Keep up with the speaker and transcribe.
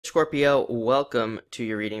Scorpio, welcome to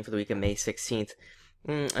your reading for the week of May 16th.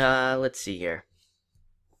 Let's see here.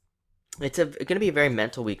 It's going to be a very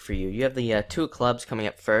mental week for you. You have the Two of Clubs coming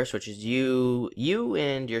up first, which is you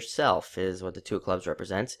and yourself is what the Two of Clubs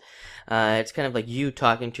represents. It's kind of like you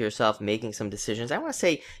talking to yourself, making some decisions. I want to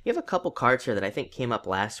say you have a couple cards here that I think came up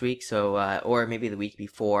last week, so or maybe the week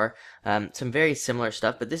before. Some very similar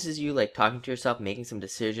stuff, but this is you like talking to yourself, making some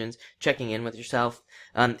decisions, checking in with yourself,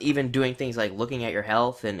 even doing things like looking at your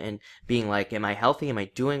health and being like, am I healthy? Am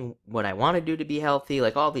I doing what I want to do to be healthy?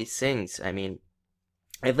 Like all these things. I mean,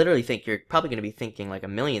 I literally think you're probably going to be thinking like a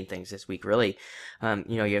million things this week, really.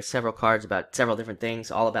 You have several cards about several different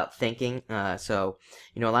things, all about thinking. So,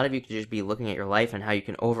 a lot of you could just be looking at your life and how you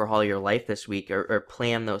can overhaul your life this week or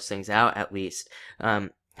plan those things out at least.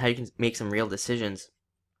 How you can make some real decisions.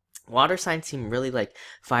 Water signs seem really like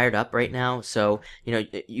fired up right now, so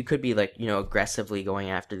you could be like aggressively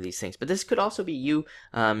going after these things, but this could also be you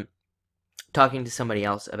talking to somebody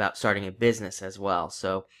else about starting a business as well.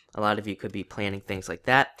 So a lot of you could be planning things like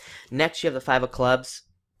that. Next, you have the Five of Clubs,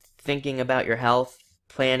 thinking about your health,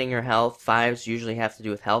 planning your health. Fives usually have to do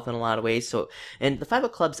with health in a lot of ways. So, and the Five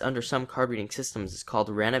of Clubs under some card reading systems is called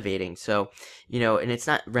renovating. So, and it's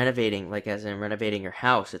not renovating like as in renovating your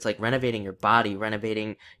house. It's like renovating your body,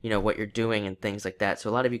 renovating, what you're doing and things like that. So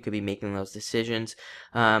a lot of you could be making those decisions.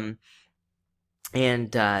 And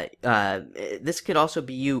this could also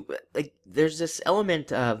be you, like, there's this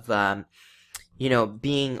element of,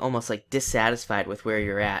 being almost like dissatisfied with where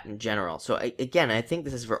you're at in general. So again, I think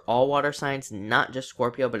this is for all water signs, not just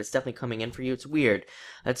Scorpio, but it's definitely coming in for you. It's weird.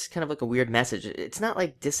 It's kind of like a weird message. It's not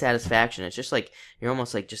like dissatisfaction. It's just like you're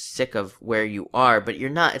almost like just sick of where you are, but you're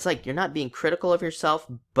not. It's like you're not being critical of yourself,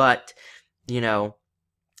 but,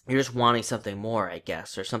 you're just wanting something more, I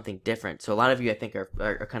guess, or something different. So a lot of you, I think,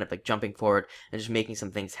 are kind of like jumping forward and just making some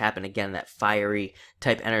things happen. Again, that fiery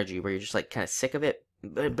type energy where you're just like kind of sick of it.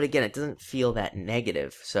 But again, it doesn't feel that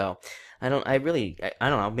negative. So I don't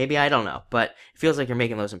know. Maybe I don't know. But it feels like you're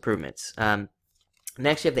making those improvements.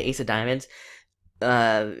 Next, you have the Ace of Diamonds.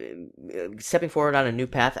 Stepping forward on a new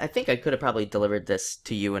path. I think I could have probably delivered this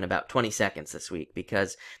to you in about 20 seconds this week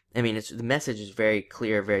because, I mean, the message is very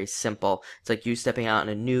clear, very simple. It's like you stepping out on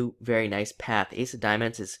a new, very nice path. Ace of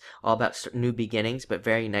Diamonds is all about new beginnings, but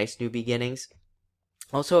very nice new beginnings.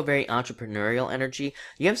 Also a very entrepreneurial energy.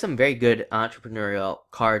 You have some very good entrepreneurial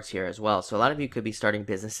cards here as well. So a lot of you could be starting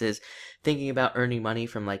businesses, thinking about earning money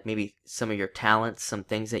from like maybe some of your talents, some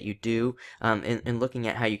things that you do, and looking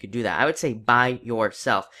at how you could do that. I would say by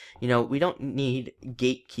yourself. We don't need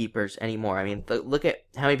gatekeepers anymore. I mean, look at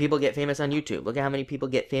how many people get famous on YouTube. Look at how many people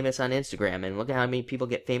get famous on Instagram, and look at how many people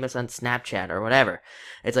get famous on Snapchat or whatever.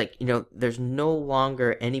 It's like, there's no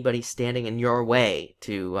longer anybody standing in your way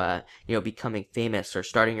to, becoming famous or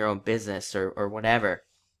starting your own business or whatever.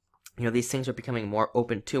 These things are becoming more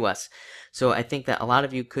open to us. So I think that a lot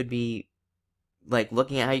of you could be like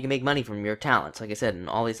looking at how you can make money from your talents, like I said, and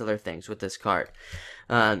all these other things with this card.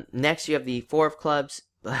 Next, you have the Four of Clubs.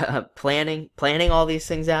 Planning all these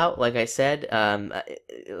things out, like I said.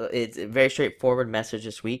 It's a very straightforward message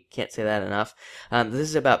this week. Can't say that enough. This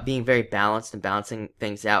is about being very balanced and balancing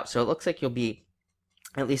things out. So it looks like you'll be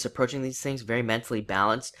at least approaching these things very mentally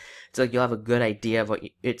balanced. So like you'll have a good idea of what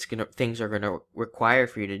things are gonna require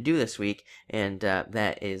for you to do this week, and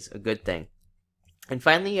that is a good thing. And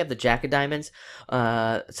finally, you have the Jack of Diamonds.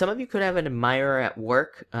 Some of you could have an admirer at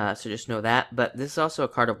work, so just know that. But this is also a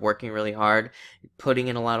card of working really hard, putting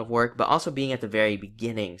in a lot of work, but also being at the very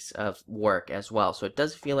beginnings of work as well. So it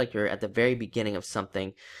does feel like you're at the very beginning of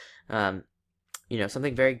something,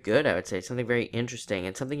 something very good, I would say, something very interesting,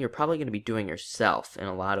 and something you're probably going to be doing yourself in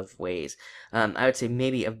a lot of ways. I would say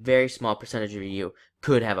maybe a very small percentage of you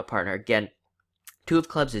could have a partner. Again, Two of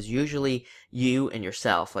Clubs is usually you and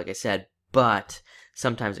yourself, like I said, but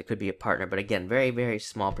sometimes it could be a partner, but again, very, very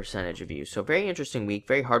small percentage of you. So very interesting week,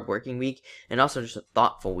 very hardworking week, and also just a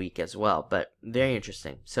thoughtful week as well, but very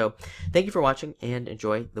interesting. So thank you for watching, and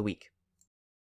enjoy the week.